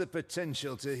has the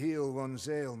potential to heal one's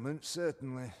ailment,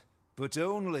 certainly, but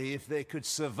only if they could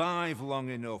survive long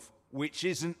enough, which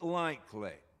isn't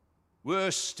likely.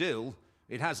 Worse still,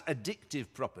 it has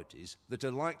addictive properties that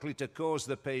are likely to cause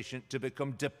the patient to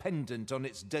become dependent on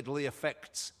its deadly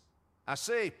effects. I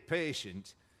say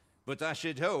patient, but I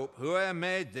should hope whoever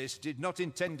made this did not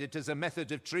intend it as a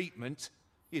method of treatment.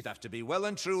 You'd have to be well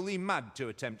and truly mad to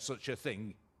attempt such a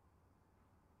thing.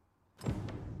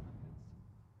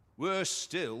 Worse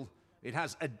still, it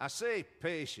has I say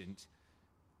patient.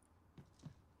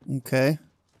 Okay.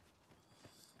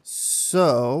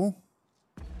 So,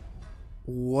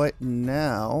 what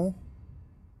now?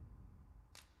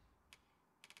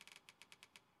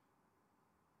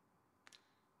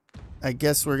 I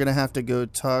guess we're gonna have to go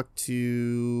talk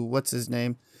to what's his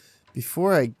name.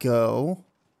 Before I go,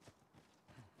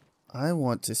 I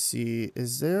want to see,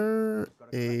 is there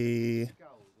a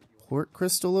port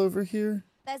crystal over here?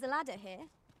 There's a ladder here.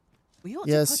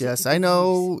 Yes, yes, I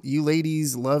know you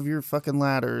ladies love your fucking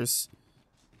ladders.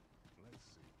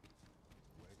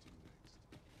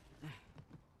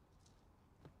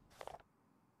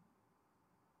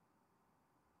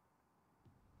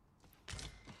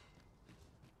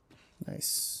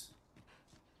 Nice.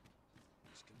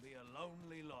 This can be a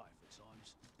lonely life at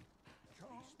times.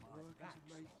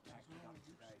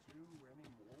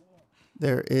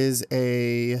 There is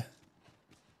a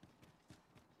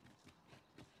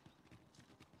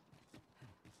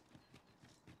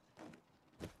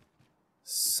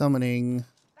summoning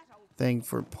thing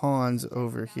for pawns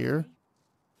over here.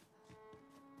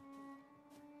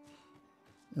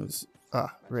 It was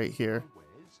right here.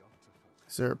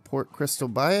 Is there a port crystal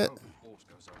by it?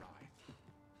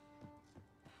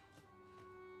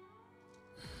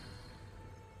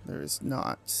 There is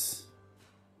not.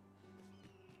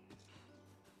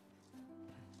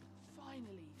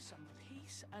 Finally, some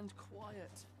peace and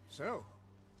quiet. So,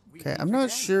 Okay, I'm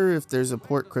not sure if there's a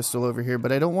port crystal over here,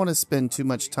 but I don't want to spend too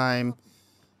much time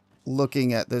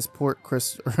looking at this port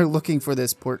crystal, or looking for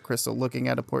this port crystal, looking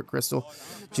at a port crystal.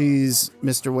 Jeez,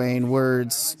 Mr. Wayne,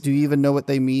 words. Do you even know what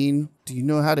they mean? Do you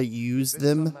know how to use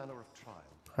them?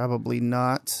 Probably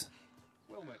not.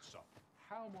 Well met, sir.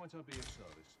 How might I be of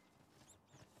service?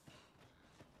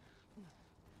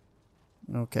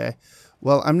 Okay.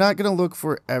 Well, I'm not going to look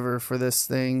forever for this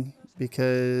thing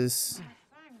because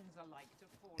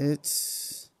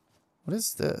it's... What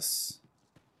is this?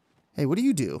 Hey, what do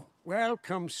you do?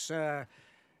 Welcome, sir.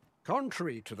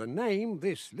 Contrary to the name,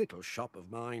 this little shop of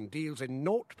mine deals in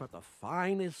naught but the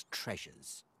finest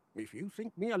treasures. If you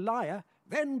think me a liar,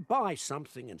 then buy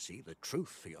something and see the truth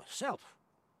for yourself.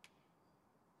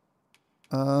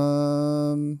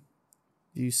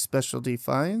 Use specialty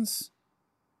finds?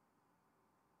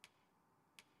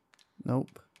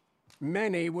 Nope.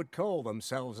 Many would call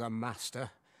themselves a master.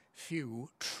 Few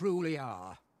truly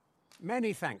are.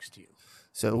 Many thanks to you.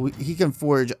 So he can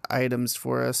forge items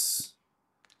for us.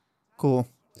 Cool.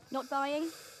 Not buying?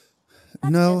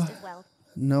 That's No. just as well.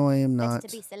 No, I am not. Better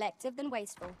to be selective than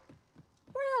wasteful.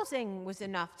 Browsing was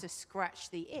enough to scratch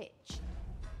the itch.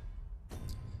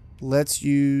 Let's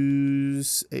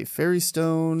use a fairy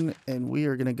stone, and we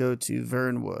are going to go to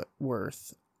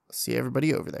Vernworth. See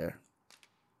everybody over there.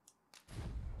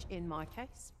 In my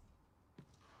case.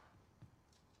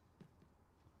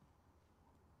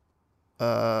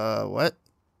 What?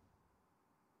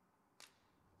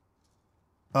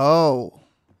 Oh.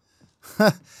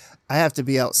 I have to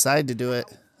be outside to do it.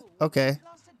 Okay,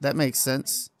 that makes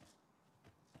sense.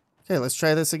 Okay, let's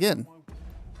try this again.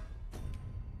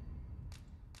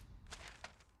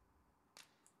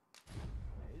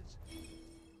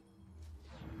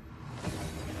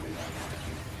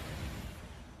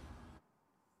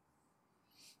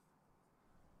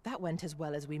 That went as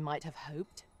well as we might have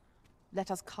hoped.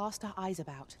 Let us cast our eyes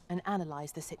about and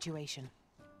analyze the situation.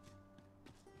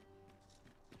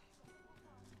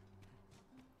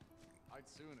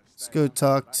 Let's go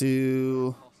talk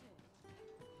to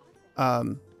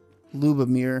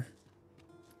Lubomir.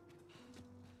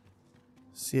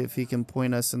 See if he can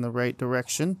point us in the right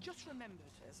direction.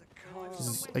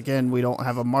 'Cause, again, we don't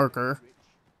have a marker.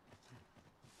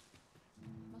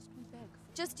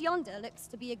 Just yonder looks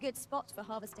to be a good spot for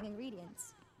harvesting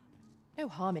ingredients. No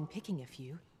harm in picking a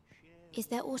few. Is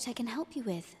there aught I can help you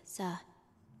with, sir?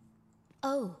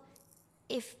 Oh,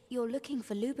 if you're looking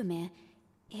for Lubomir,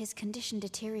 his condition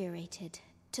deteriorated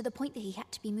to the point that he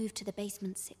had to be moved to the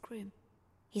basement sick room.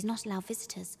 He's not allowed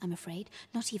visitors, I'm afraid,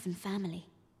 not even family.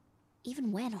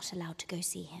 Even we're not allowed to go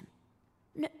see him.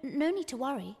 No need to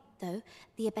worry, though.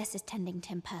 The Abbess is tending to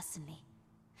him personally.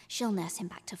 She'll nurse him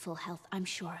back to full health, I'm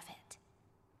sure of it.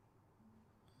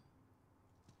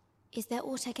 Is there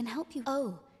aught I can help you?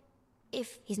 Oh,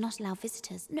 if he's not allowed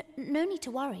visitors, no need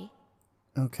to worry.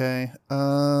 Okay,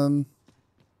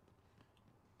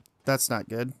 that's not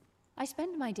good. I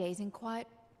spend my days in quiet.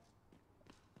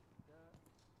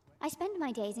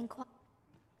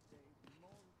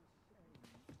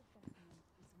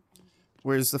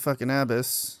 Where's the fucking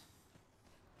Abbess?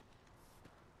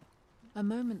 A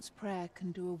moment's prayer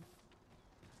can do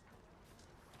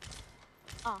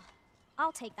Ah,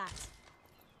 I'll take that.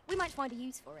 We might find a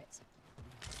use for it.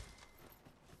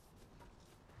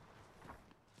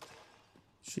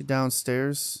 She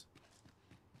downstairs.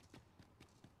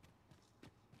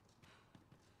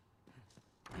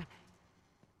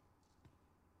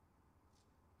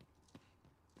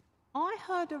 I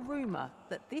heard a rumor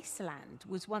that this land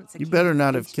was once a You better king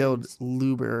not of have killed Israel's.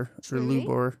 Luber or Truly?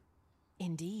 Lubor.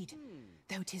 Indeed.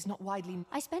 Though 'tis not widely...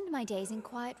 I spend my days in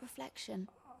quiet reflection.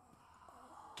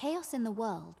 Chaos in the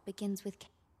world begins with...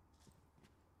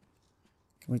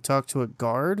 Can we talk to a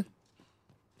guard?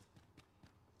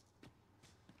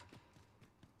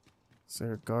 Is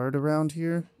there a guard around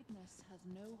here? Where's my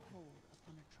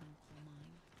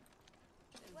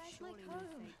comb?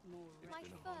 My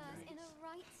fur's in a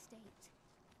right state.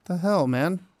 The hell,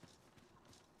 man?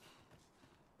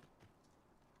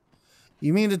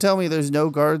 You mean to tell me there's no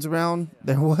guards around?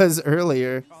 There was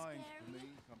earlier.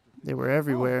 They were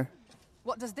everywhere.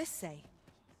 What does this say?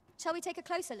 Shall we take a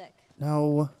closer look?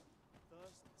 No.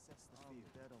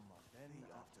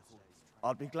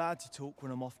 I'd be glad to talk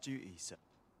when I'm off duty, sir.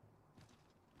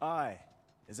 Aye,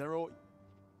 is there aught...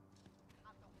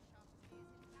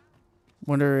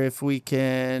 Wonder if we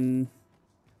can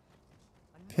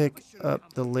pick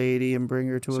up the lady and bring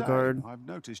her to a guard. I've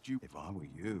noticed you. If I were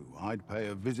you, I'd pay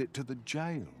a visit to the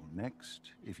jail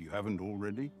next, if you haven't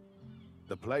already.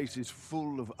 The place is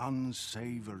full of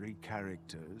unsavory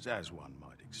characters, as one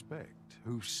might expect,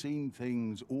 who've seen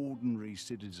things ordinary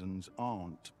citizens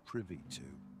aren't privy to.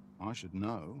 I should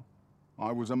know.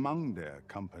 I was among their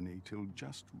company till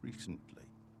just recently.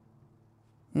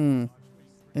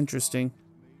 Interesting.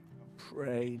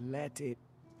 Pray let it.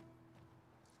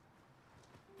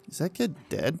 Is that kid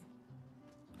dead?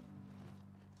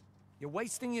 You're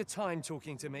wasting your time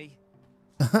talking to me.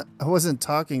 I wasn't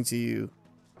talking to you,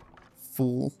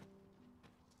 fool.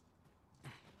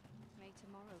 May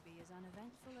tomorrow be as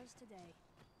uneventful as today.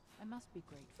 I must be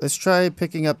grateful. Let's try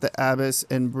picking up the abbess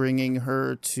and bringing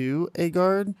her to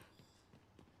Agard.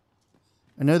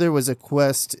 I know there was a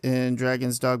quest in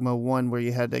Dragon's Dogma 1 where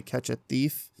you had to catch a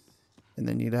thief, and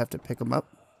then you'd have to pick him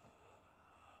up.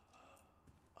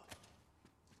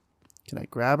 Can I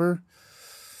grab her?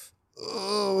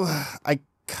 Oh, I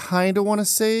kind of want to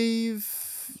save,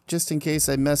 just in case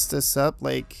I mess this up,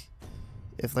 like,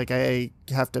 if, like, I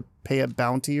have to pay a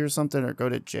bounty or something, or go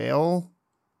to jail.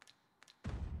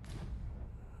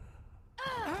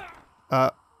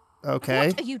 Okay.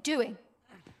 What are you doing?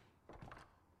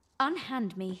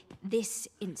 Unhand me this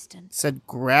instant. Said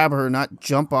grab her, not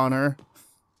jump on her.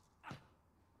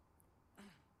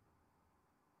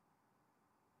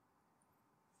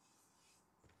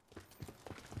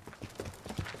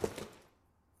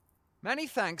 Many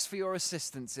thanks for your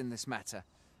assistance in this matter.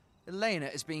 Elena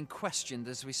is being questioned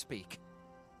as we speak.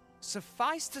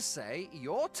 Suffice to say,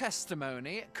 your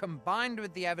testimony, combined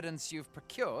with the evidence you've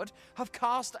procured, have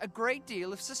cast a great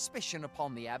deal of suspicion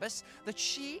upon the abbess that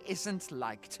she isn't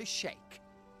like to shake.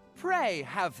 Pray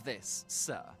have this,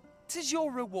 sir. 'Tis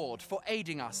your reward for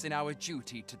aiding us in our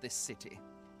duty to this city.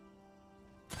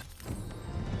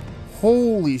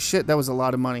 Holy shit, that was a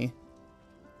lot of money.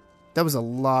 That was a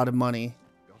lot of money.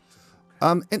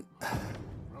 And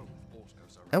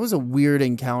that was a weird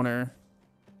encounter.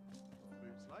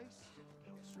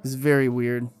 It's very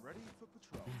weird.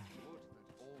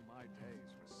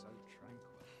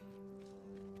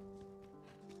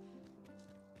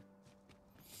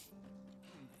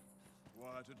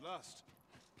 Quiet at last.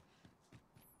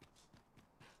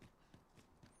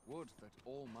 Would that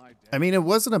all my days. I mean, it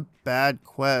wasn't a bad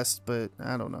quest, but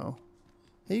I don't know.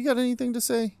 Hey, you got anything to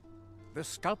say? The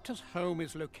sculptor's home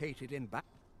is located in back.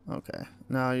 Okay.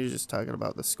 No, you're just talking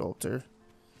about the sculptor.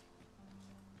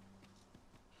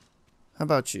 How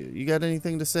about you? You got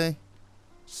anything to say?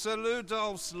 Sir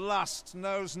Ludolf's lust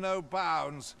knows no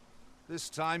bounds. This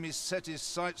time he's set his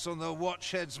sights on the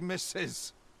Watchhead's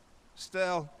missus.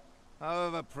 Still,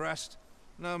 however pressed,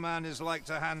 no man is like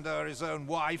to hand her his own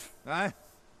wife, eh?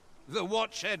 The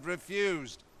Watchhead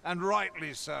refused, and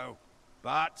rightly so.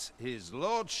 But his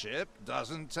lordship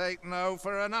doesn't take no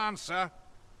for an answer.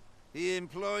 He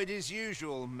employed his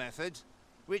usual method,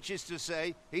 which is to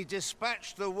say, he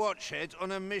dispatched the Watchhead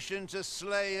on a mission to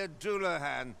slay a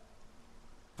Dullahan.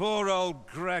 Poor old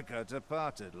Gregor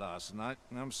departed last night.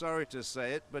 I'm sorry to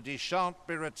say it, but he shan't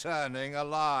be returning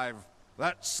alive.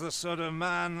 That's the sort of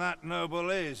man that noble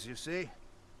is, you see.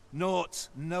 Naught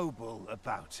noble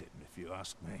about him, if you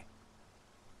ask me.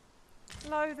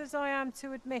 Loath as I am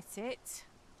to admit it,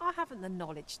 I haven't the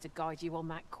knowledge to guide you on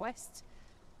that quest.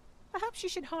 Perhaps you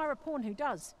should hire a pawn who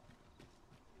does.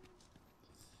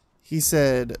 He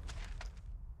said,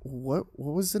 what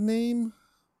was the name?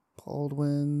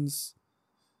 Baldwin's.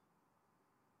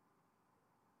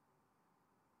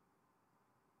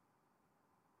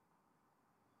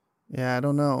 Yeah, I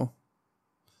don't know.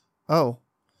 Oh,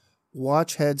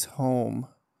 Watchhead's home.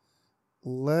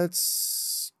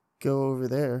 Let's go over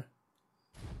there.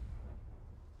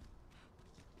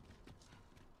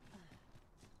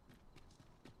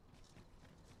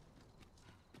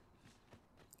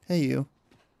 Hey, you.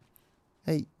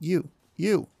 Hey,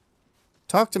 you.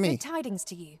 Talk to me. Good tidings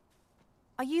to you.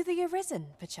 Are you the Arisen,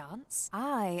 perchance?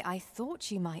 Aye, I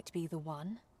thought you might be the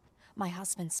one. My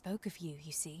husband spoke of you,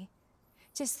 you see.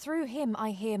 'Tis through him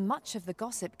I hear much of the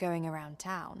gossip going around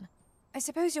town. I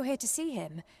suppose you're here to see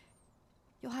him.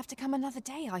 You'll have to come another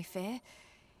day, I fear.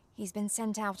 He's been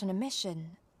sent out on a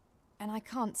mission, and I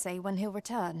can't say when he'll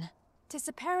return. 'Tis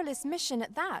a perilous mission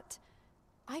at that.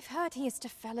 I've heard he is to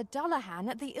fell a Dullahan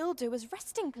at the Ill-Doer's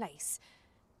resting place.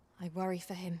 I worry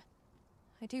for him.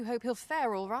 I do hope he'll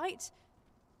fare all right.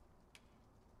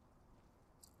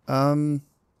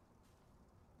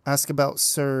 Ask about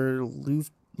Sir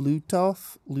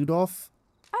Ludolf?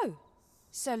 Oh,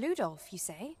 Sir Ludolf, you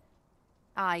say?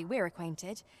 Aye, we're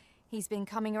acquainted. He's been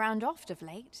coming around oft of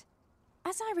late.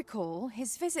 As I recall,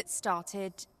 his visit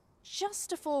started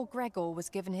just afore Gregor was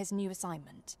given his new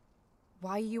assignment.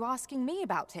 Why are you asking me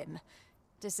about him?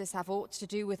 Does this have aught to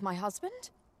do with my husband?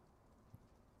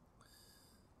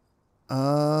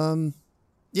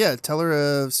 Yeah, tell her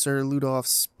of Sir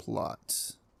Ludolf's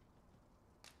plot.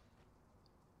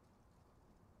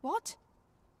 What?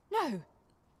 No.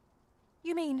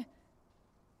 You mean...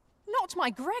 not my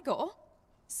Gregor?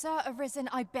 Sir Arisen,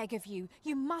 I beg of you.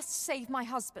 You must save my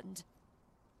husband.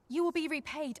 You will be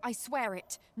repaid, I swear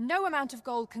it. No amount of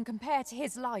gold can compare to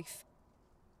his life.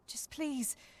 Just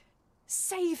please,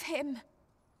 save him.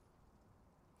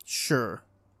 Sure.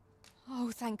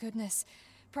 Oh, thank goodness.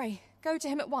 Pray, go to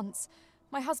him at once.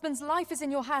 My husband's life is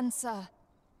in your hands, sir.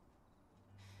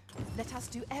 Let us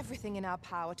do everything in our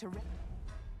power to...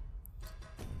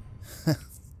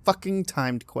 Fucking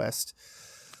timed quest.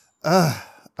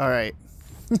 Alright.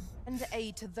 render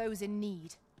aid to those in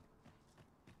need.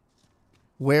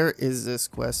 Where is this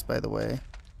quest, by the way?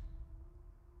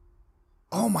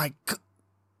 Oh my god.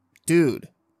 Dude.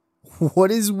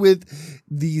 What is with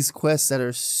these quests that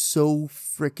are so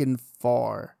freaking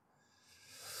far?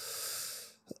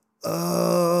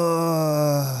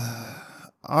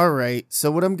 Alright,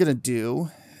 so what I'm going to do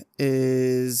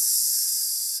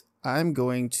is I'm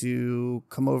going to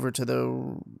come over to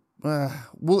the...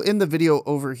 we'll end the video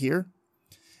over here.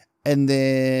 And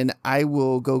then I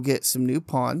will go get some new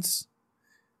pawns.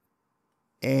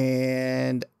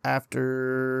 And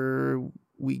after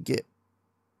we get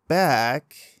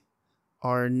back,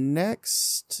 our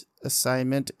next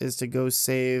assignment is to go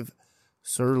save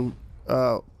Sir...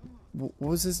 what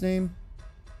was his name?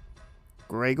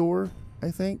 Gregor,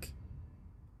 I think?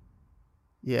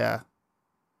 Yeah.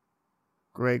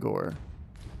 Gregor.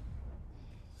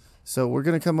 So we're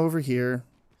going to come over here.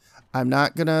 I'm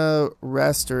not going to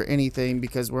rest or anything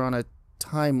because we're on a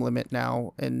time limit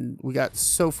now and we got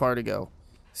so far to go.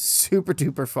 Super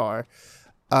duper far.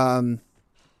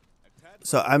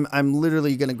 So I'm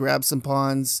literally going to grab some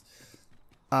pawns.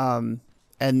 And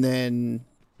then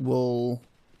we'll...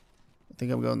 I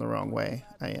think I'm going the wrong way.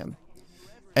 I am.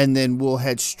 And then we'll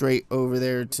head straight over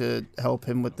there to help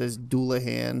him with this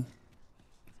Doulahan.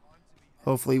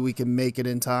 Hopefully we can make it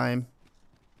in time.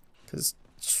 Because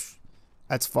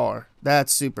that's far.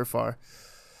 That's super far.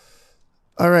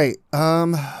 Alright.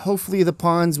 Hopefully the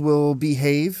pawns will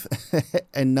behave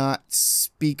and not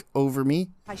speak over me.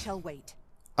 I shall wait.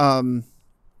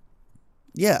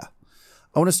 Yeah.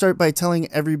 I want to start by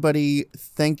telling everybody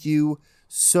thank you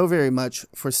so very much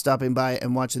for stopping by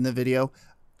and watching the video.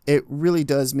 It really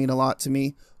does mean a lot to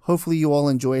me. Hopefully you all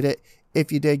enjoyed it.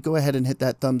 If you did, go ahead and hit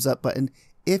that thumbs up button.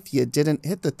 If you didn't,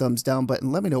 hit the thumbs down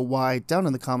button. Let me know why down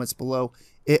in the comments below.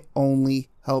 It only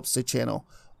helps the channel.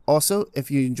 Also,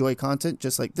 if you enjoy content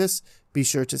just like this, be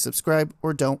sure to subscribe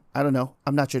or don't. I don't know.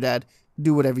 I'm not your dad.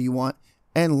 Do whatever you want.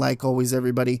 And like always,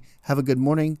 everybody, have a good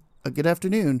morning, a good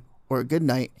afternoon, or a good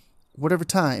night, whatever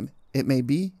time it may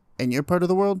be in your part of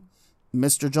the world.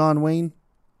 Mr. John Wayne,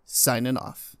 signing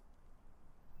off.